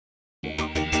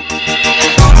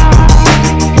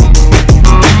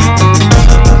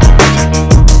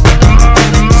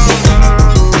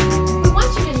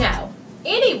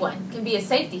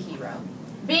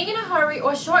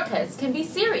or shortcuts can be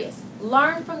serious.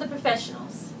 Learn from the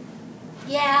professionals.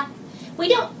 Yeah, we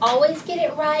don't always get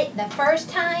it right the first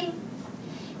time.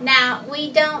 Now,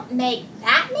 we don't make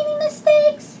that many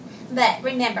mistakes, but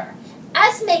remember,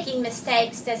 us making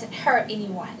mistakes doesn't hurt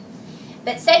anyone.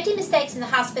 But safety mistakes in the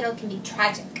hospital can be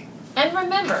tragic. And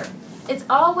remember, it's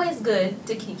always good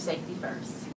to keep safety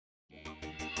first.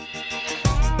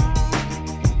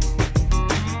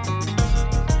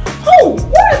 Oh,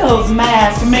 what are those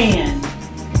masked men?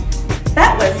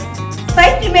 That was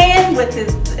Safety Man with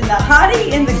his the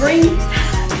hottie in the green.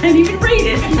 I didn't even read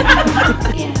it.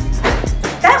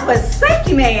 That was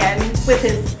Safety Man with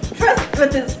his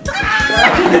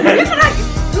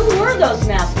Who were those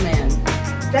masked men?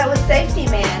 That was Safety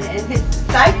Man and his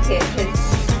sidekick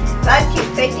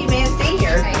Safety Man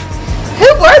Senior. Who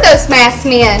were those masked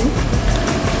men?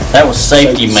 That was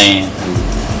Safety Man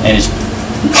and his.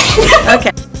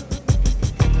 Okay.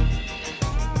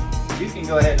 You can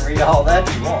go ahead and read all that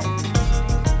you want.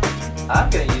 I'm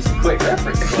going to use a quick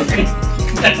reference book.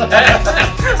 I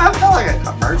feel like a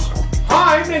commercial.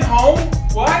 Hi, I've been home.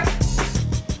 What?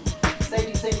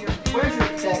 Safety Senior, where's your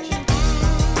detection?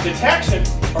 Detection?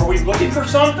 Are we looking for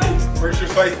something? Where's your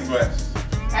safety glasses?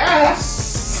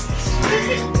 Ass.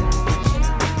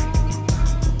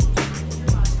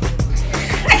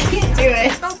 I can't do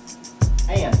it.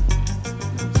 And,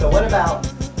 so what about...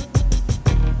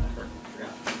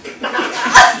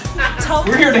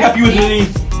 We're here to help you with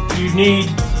anything you need.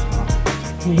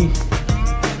 We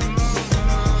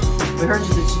heard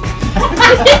you did...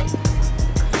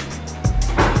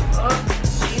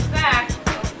 She's back.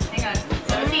 Hang on.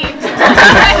 So is he.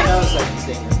 No, Safety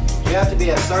Senior. You have to be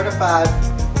a certified...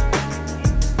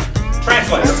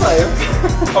 Translator.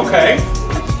 Okay.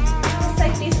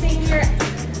 Safety Senior,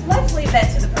 let's leave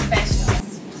that to the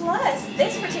professionals. Plus,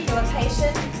 this particular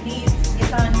patient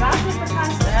is on doctor's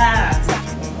precautions.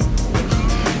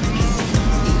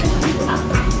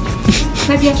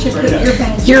 Maybe I should put your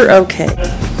badge. You're okay.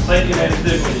 Safety Man is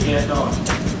different. You can't know.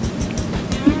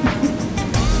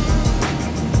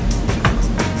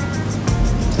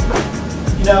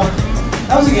 You know,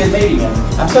 that was a good meeting.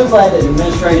 I'm so glad that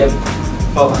administrative...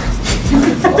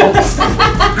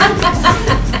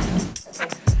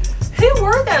 Who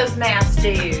were those masked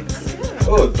dudes?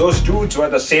 Oh, those dudes were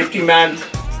the Safety Man.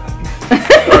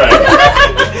 Alright.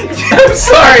 I'm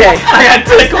sorry, I got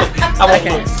tickled. I'm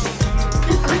okay.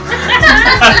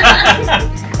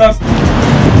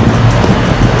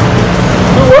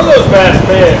 Who were those masked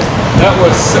men? That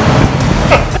was...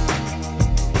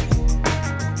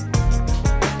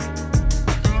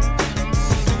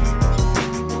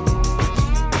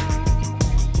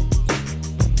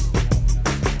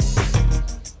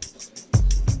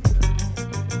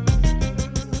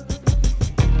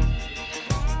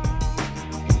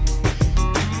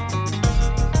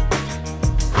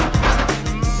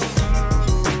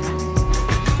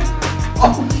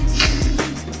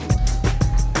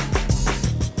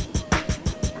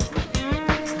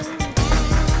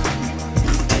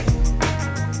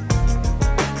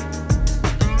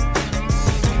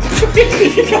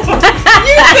 You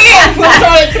can't! We'll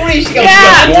start at 3. She goes,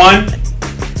 Yeah. 1.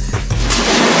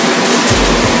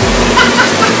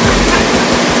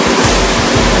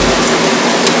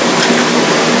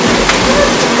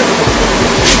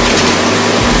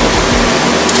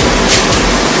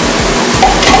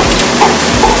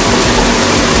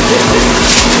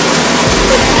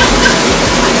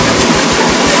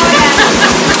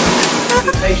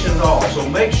 Patient all. So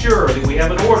make sure that we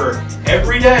have an order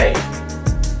every day.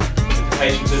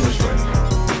 Patients in restraint.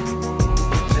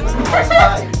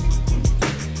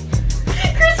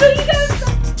 Crystal, you guys.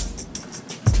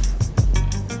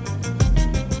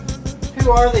 Who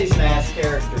are these masked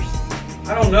characters?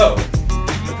 I don't know,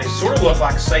 but they sort of look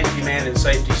like Safety Man and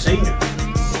Safety Senior.